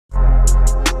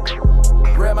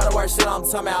worst shit I'm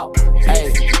talking about.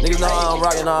 Hey, niggas know I'm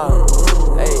rockin' on.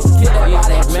 Hey, get that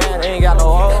body, man. They ain't got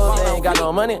no hoes, they ain't got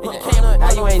no money.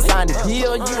 How you ain't signed a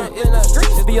deal? You in the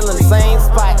streets, still in the same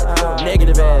spot.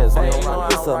 Negative ass, man.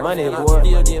 Get some money, boy.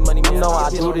 You know I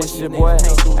do this shit, boy.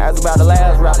 Ask about the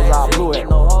last rappers I blew it.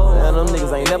 Man, them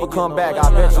niggas ain't never come back.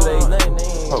 I bet you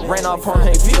they ran off on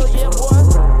their feet.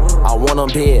 I want them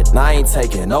dead, now I ain't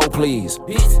taking no please.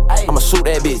 I'ma shoot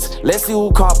that bitch, let's see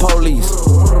who call police.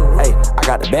 Hey, I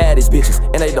got the baddest bitches,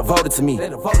 and they devoted to me.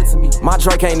 My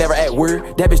Drake ain't never act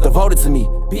weird, that bitch devoted to me.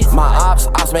 My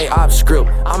ops make ops script,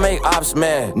 I make ops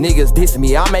mad. Niggas dissing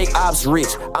me, I make ops rich,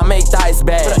 I make dice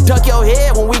bad. Duck your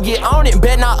head when we get on it,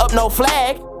 bet not up no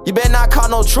flag. You better not call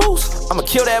no truce, I'ma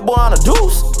kill that boy on a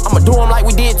deuce. I'ma do him like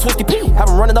we did Twisty P, have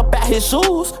him running up at his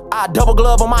shoes. I double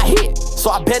glove on my hit, so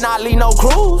I bet not leave no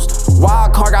clues.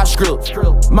 Wild car got script,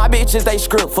 my bitches they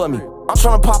script for me. I'm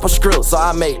tryna pop a script, so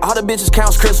I make all the bitches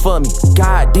count scripts for me.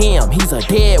 God damn, he's a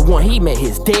dead one, he met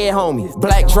his dead homies.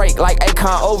 Black Drake like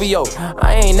Akon OVO,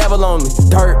 I ain't never lonely.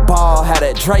 Dirt ball, had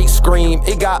that Drake scream,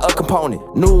 it got a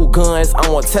component. New guns, I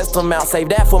wanna test them out, save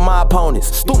that for my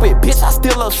opponents. Stupid bitch, I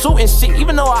still love shooting shit,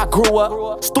 even though I grew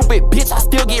up. Stupid bitch, I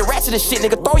still get ratchet and shit,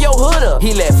 nigga, throw your hood up.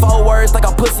 He let 4 words like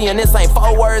I'm pussy and this ain't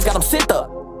 4 words, got him sent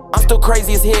up. I'm still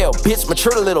crazy as hell, bitch,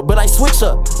 matured a little, but I switch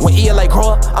up. When ELA grow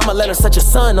up, I'ma let her set your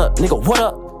son up. Nigga, what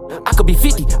up? I could be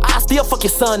 50, I still fuck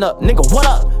your son up. Nigga, what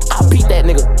up? I beat that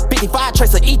nigga. 55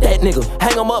 Tracer, eat that nigga.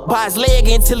 Hang him up by his leg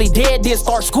until he dead, then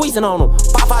start squeezing on him.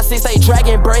 5.56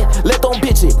 dragon breath, let them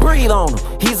bitches breathe on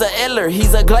him. He's a Edler,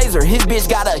 he's a Glazer, his bitch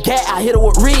got a gat, I hit her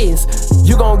with Riz.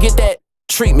 You gon' get that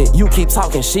treatment, you keep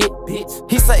talking shit,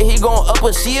 bitch. He say he gon' up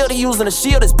a shield, he using a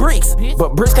shield as bricks.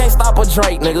 But bricks can't stop a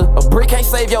Drake, nigga. A brick can't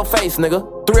save your face, nigga.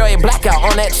 308 blackout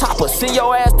on that chopper, send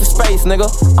your ass to space, nigga.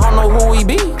 I don't know who he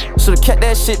be, should've kept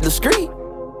that shit discreet.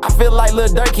 I feel like Lil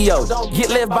Durky, yo, get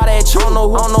left by that tree. I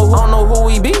don't know who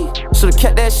he be, should've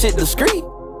kept that shit discreet.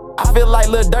 I feel like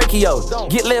Lil Durky, yo,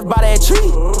 get left by that tree.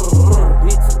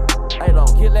 Hey,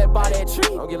 don't get left by that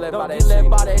tree. Don't get left by that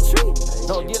tree.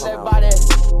 Don't get left by that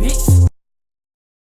bitch.